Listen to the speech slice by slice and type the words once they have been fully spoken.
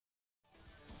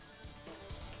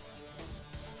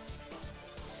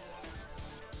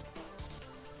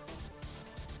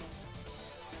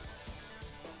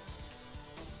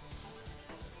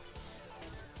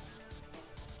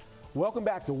Welcome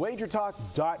back to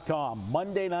WagerTalk.com.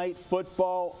 Monday Night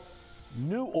Football,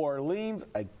 New Orleans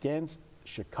against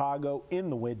Chicago in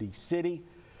the Windy City.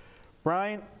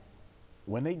 Brian,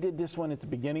 when they did this one at the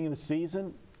beginning of the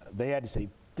season, they had to say,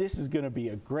 this is going to be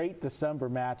a great December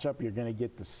matchup. You're going to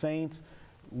get the Saints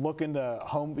looking to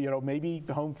home, maybe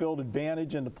home field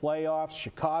advantage in the playoffs.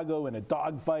 Chicago in a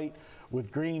dogfight with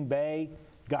Green Bay.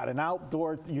 You got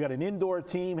an indoor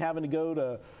team having to go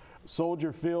to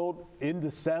Soldier Field in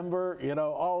December.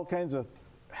 All kinds of.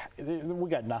 We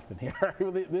got nothing here.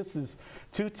 This is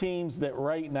two teams that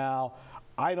right now,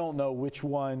 I don't know which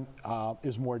one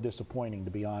is more disappointing,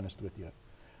 to be honest with you.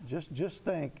 Just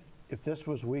think, if this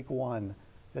was week one,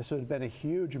 this would have been a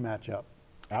huge matchup.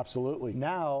 Absolutely.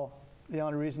 Now, the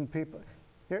only reason people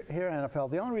here at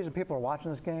NFL, the only reason people are watching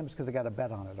this game is because they got a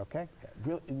bet on it. Okay?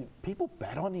 Really, people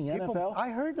bet on the NFL? I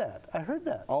heard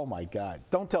that. Oh my God!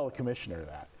 Don't tell a commissioner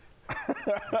that.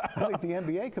 I think the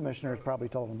NBA commissioner has probably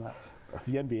told him that.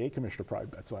 The NBA commissioner probably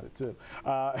bets on it too.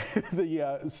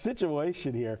 The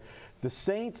situation here, the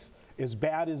Saints, as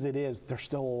bad as it is, they're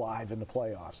still alive in the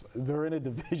playoffs. They're in a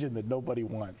division that nobody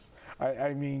wants. I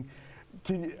mean,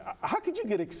 how could you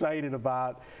get excited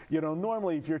about,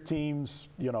 normally if your team's,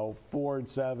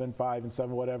 4-7, 5-7,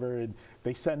 whatever, and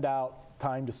they send out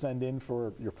time to send in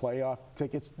for your playoff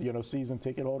tickets, season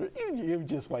ticket holder, you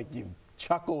just you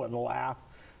chuckle and laugh.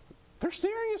 They're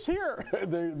serious here.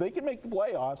 They can make the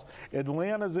playoffs.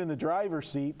 Atlanta's in the driver's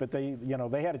seat, but they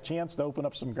had a chance to open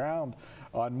up some ground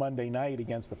on Monday night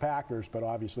against the Packers, but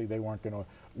obviously they weren't going to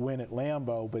win at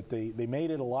Lambeau. But they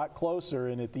made it a lot closer,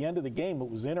 and at the end of the game, it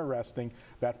was interesting,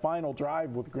 that final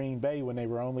drive with Green Bay when they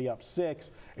were only up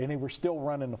 6, and they were still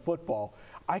running the football.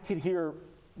 I could hear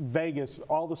Vegas,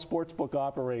 all the sportsbook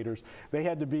operators, they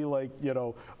had to be like,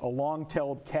 a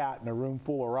long-tailed cat in a room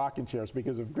full of rocking chairs,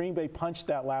 because if Green Bay punched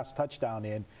that last touchdown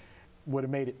in, would have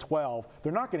made it 12.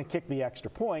 They're not going to kick the extra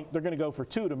point. They're going to go for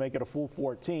 2 to make it a full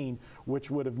 14,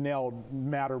 which would have nailed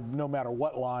no matter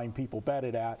what line people bet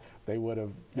it at. They would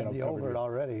have, the over it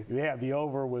already. Yeah, the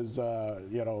over was,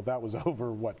 that was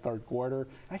over, third quarter?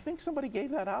 I think somebody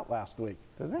gave that out last week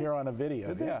here on a video.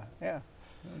 Did they? Yeah.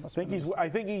 I think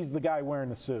he's the guy wearing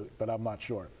the suit, but I'm not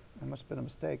sure. That must have been a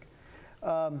mistake.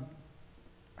 I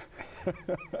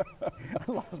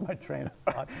lost my train of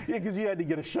thought. Yeah, because you had to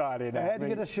get a shot in. I had to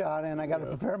get a shot in. I got to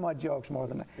prepare my jokes more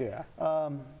than that. Yeah.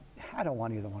 I don't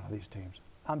want either one of these teams.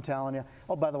 I'm telling you.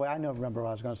 Oh, by the way, I don't remember what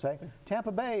I was going to say.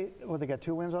 Tampa Bay, they got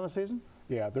 2 wins on the season?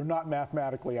 Yeah, they're not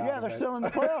mathematically out. Yeah, they're still in the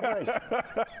playoff race.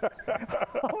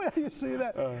 Oh, yeah, you see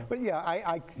that? But yeah,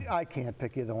 I can't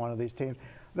pick either one of these teams.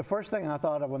 The first thing I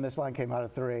thought of when this line came out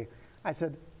at 3, I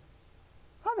said,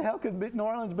 how the hell could New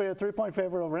Orleans be a 3-point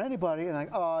favorite over anybody? And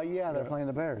they're playing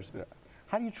the Bears. Yeah.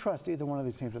 How do you trust either one of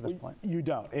these teams at this point? You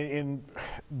don't. And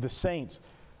the Saints,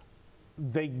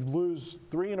 they lose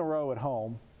 3 in a row at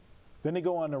home. Then they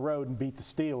go on the road and beat the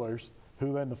Steelers,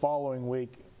 who then the following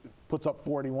week puts up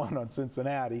 41 on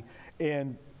Cincinnati.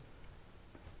 And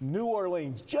New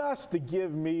Orleans, just to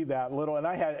give me that little, and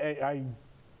I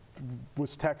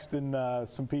was texting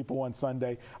some people on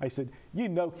Sunday. I said,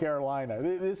 Carolina,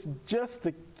 this just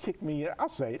to kick me, I'll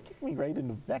say it, kick me right in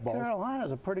the balls.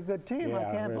 Carolina's a pretty good team. Yeah,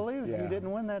 I can't believe you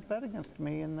didn't win that bet against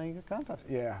me in the contest.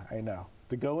 Yeah, I know.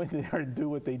 To go in there and do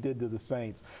what they did to the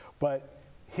Saints. But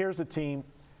here's a team,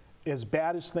 as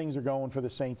bad as things are going for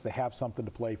the Saints, they have something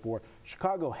to play for.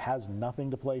 Chicago has nothing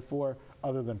to play for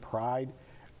other than pride.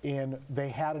 And they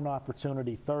had an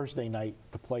opportunity Thursday night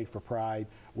to play for pride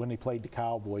when they played the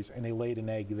Cowboys, and they laid an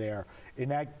egg there.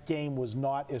 And that game was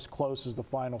not as close as the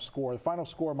final score. The final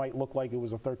score might look like it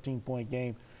was a 13-point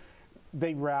game.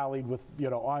 They rallied with,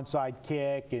 onside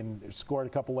kick and scored a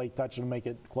couple late touches to make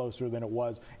it closer than it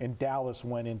was. And Dallas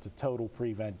went into total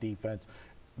prevent defense.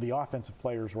 The offensive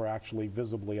players were actually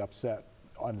visibly upset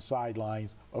on the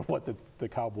sidelines of what the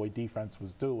Cowboy defense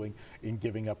was doing in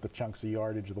giving up the chunks of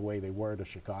yardage the way they were to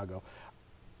Chicago.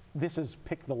 This is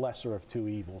pick the lesser of 2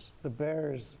 evils. The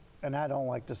Bears, and I don't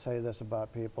like to say this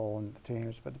about people and the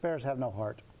teams, but the Bears have no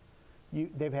heart.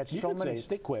 They've had so many.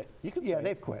 They quit. You can say yeah,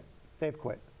 they've quit. They've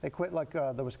quit. They quit like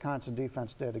the Wisconsin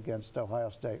defense did against Ohio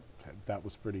State. That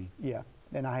was pretty. Yeah,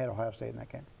 and I had Ohio State in that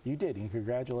game. You did, and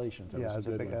congratulations. That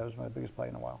was my biggest play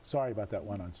in a while. Sorry about that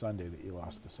one on Sunday that you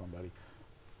lost to somebody.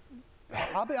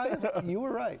 You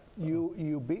were right.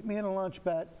 You beat me in a lunch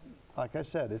bet. Like I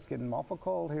said, it's getting awful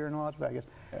cold here in Las Vegas.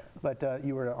 Yeah. But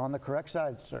you were on the correct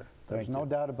side, sir. There's no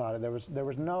doubt about it. There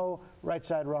was no right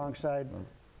side, wrong side.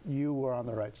 You were on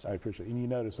the right side. I appreciate it. And you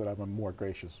notice that I'm a more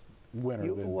gracious winner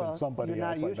than somebody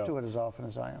else. You're not used to it as often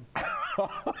as I am.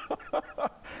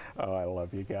 Oh, I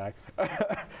love you, guy.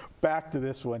 Back to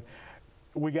this one.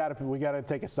 we got to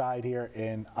take a side here,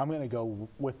 and I'm going to go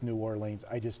with New Orleans.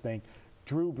 I just think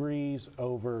Drew Brees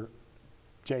over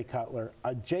Jay Cutler.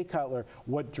 Jay Cutler,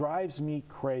 what drives me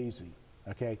crazy,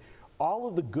 okay, all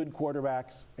of the good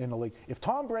quarterbacks in the league, if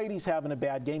Tom Brady's having a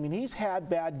bad game, and he's had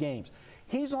bad games,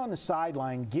 he's on the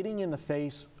sideline getting in the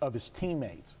face of his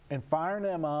teammates and firing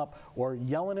them up or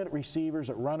yelling at receivers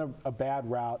that run a bad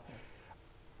route.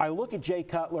 I look at Jay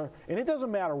Cutler, and it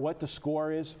doesn't matter what the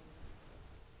score is.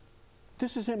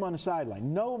 This is him on the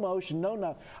sideline. No emotion, no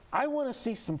nothing. I want to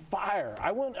see some fire.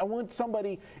 I want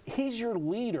somebody, he's your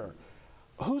leader.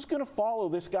 Who's going to follow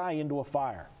this guy into a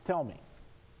fire? Tell me.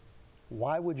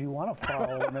 Why would you want to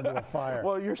follow him into a fire?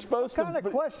 Well, you're supposed to. What kind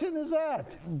of question is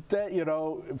that? You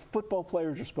know, football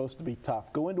players are supposed to be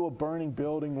tough. Go into a burning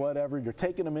building, whatever. You're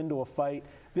taking him into a fight.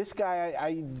 This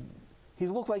guy, he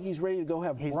looks like he's ready to go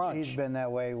have brunch. He's been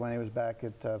that way when he was back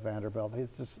at Vanderbilt.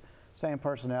 He's the same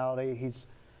personality. He's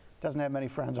doesn't have many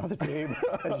friends on the team,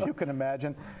 as you can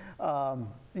imagine.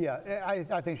 Yeah,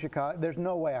 I think Chicago, there's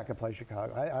no way I could play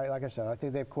Chicago. Like I said, I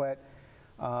think they've quit.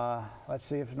 Let's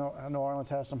see if New Orleans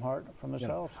has some heart from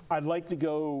themselves. Yeah. I'd like to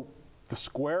go the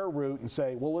square route and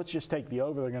say, well, let's just take the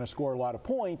over. They're going to score a lot of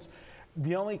points.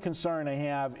 The only concern I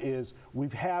have is we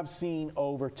have seen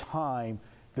over time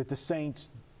that the Saints,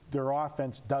 their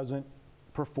offense doesn't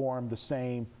perform the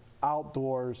same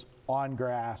outdoors, on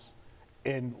grass,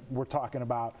 and we're talking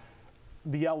about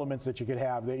the elements that you could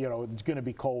have. That, you know, it's going to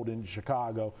be cold in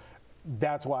Chicago.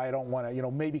 That's why I don't want to, you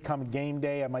know, maybe come game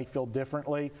day I might feel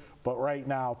differently. But right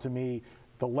now, to me,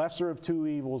 the lesser of two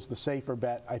evils, the safer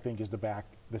bet, I think, is to back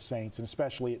the Saints, and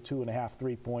especially at 2.5,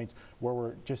 3 points, where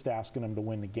we're just asking them to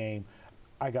win the game.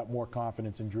 I got more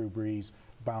confidence in Drew Brees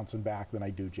bouncing back than I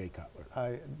do Jay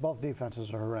Cutler. Both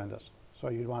defenses are horrendous, so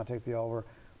you'd want to take the over.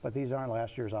 But these aren't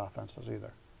last year's offenses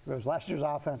either. If it was last year's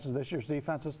offenses, this year's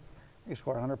defenses, you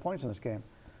score 100 points in this game.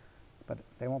 But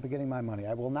they won't be getting my money.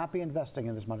 I will not be investing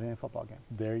in this Monday Night Football game.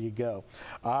 There you go.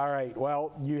 All right.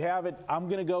 Well, you have it. I'm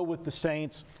going to go with the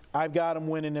Saints. I've got them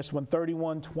winning this one,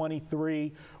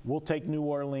 31-23. We'll take New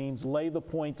Orleans. Lay the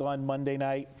points on Monday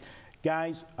night.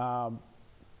 Guys,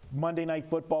 Monday Night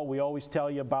Football, we always tell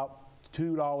you about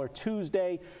 $2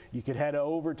 Tuesday. You could head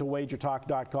over to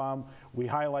wagertalk.com. We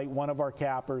highlight one of our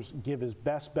cappers, give his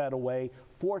best bet away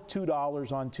for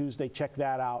 $2 on Tuesday. Check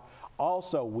that out.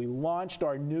 Also, we launched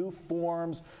our new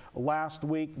forums last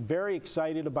week. Very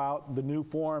excited about the new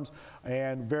forums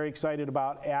and very excited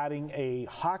about adding a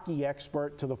hockey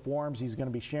expert to the forums. He's going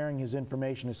to be sharing his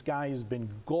information. This guy has been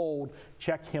gold.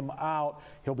 Check him out.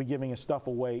 He'll be giving his stuff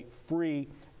away free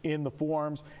in the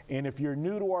forums. And if you're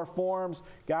new to our forums,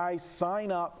 guys,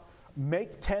 sign up,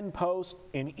 make 10 posts,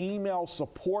 and email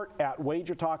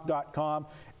support@wagertalk.com.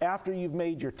 After you've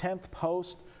made your 10th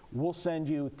post, we'll send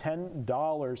you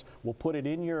 $10. We'll put it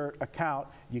in your account.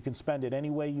 You can spend it any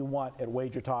way you want at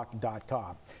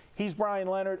wagertalk.com. He's Brian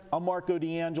Leonard. I'm Marco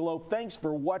D'Angelo. Thanks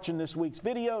for watching this week's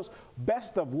videos.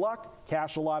 Best of luck.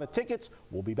 Cash a lot of tickets.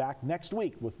 We'll be back next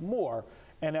week with more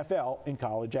NFL and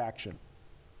college action.